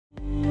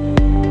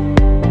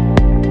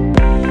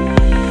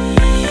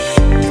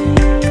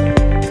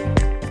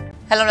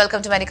Hello and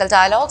welcome to Medical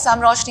Dialogues.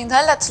 I'm Roshni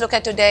Dhal. Let's look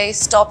at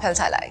today's top health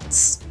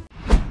highlights.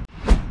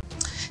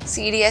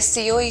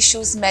 CDSCO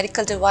issues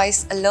medical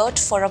device alert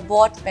for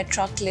Abbott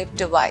MitraClip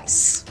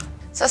device.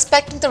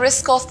 Suspecting the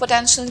risk of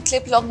potential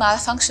clip lock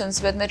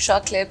malfunctions with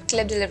MitraClip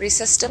Clip Delivery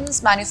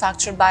Systems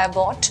manufactured by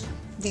Abbott,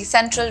 the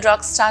Central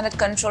Drug Standard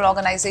Control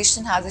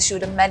Organization has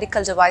issued a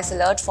medical device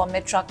alert for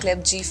MitraClip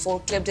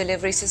G4 Clip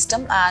Delivery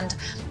System and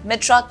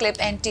MitraClip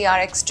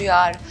NTR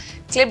XTR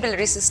Clip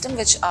Delivery System,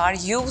 which are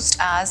used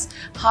as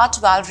heart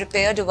valve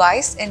repair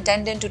device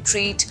intended to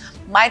treat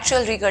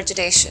mitral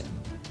regurgitation.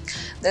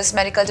 This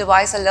medical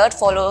device alert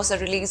follows the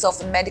release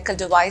of a medical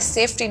device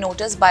safety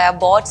notice by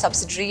Abbott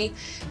subsidiary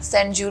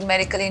St. Jude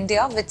Medical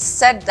India, which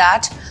said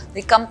that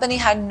the company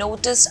had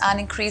noticed an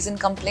increase in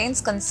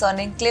complaints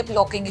concerning clip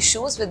locking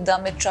issues with the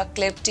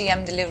MitraClip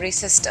TM delivery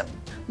system.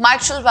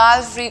 Mitral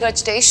valve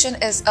regurgitation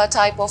is a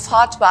type of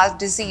heart valve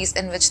disease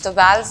in which the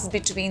valve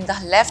between the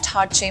left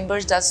heart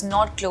chambers does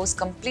not close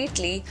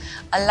completely,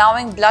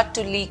 allowing blood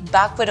to leak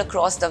backward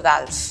across the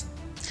valve.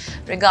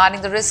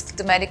 Regarding the risk,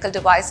 the medical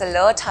device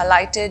alert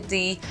highlighted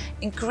the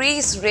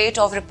increased rate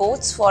of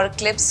reports for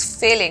clips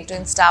failing to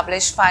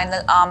establish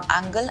final arm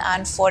angle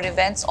and for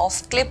events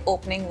of clip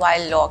opening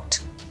while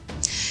locked.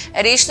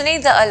 Additionally,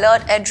 the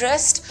alert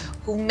addressed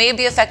who may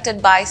be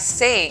affected by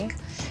saying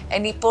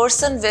any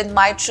person with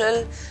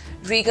mitral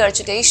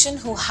regurgitation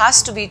who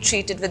has to be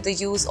treated with the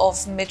use of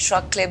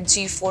MitraClip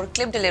G4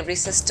 Clip Delivery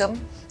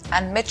System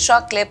and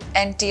MitraClip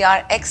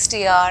NTR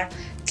XTR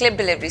Clip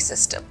Delivery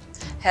System.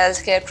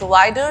 Healthcare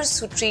providers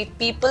who treat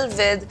people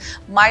with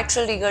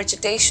mitral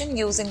regurgitation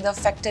using the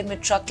affected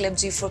MitraClip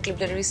G4 Clip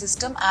Delivery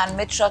System and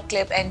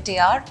MitraClip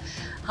NTR.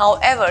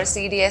 However,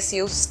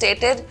 CDSCO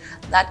stated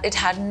that it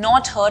had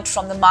not heard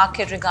from the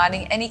market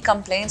regarding any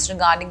complaints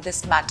regarding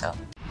this matter.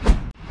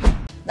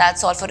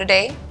 That's all for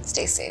today.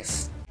 Stay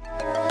safe.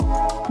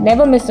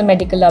 Never miss a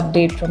medical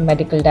update from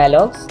Medical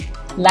Dialogues.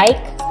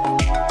 Like,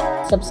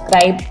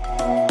 subscribe,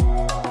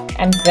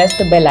 and press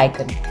the bell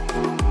icon.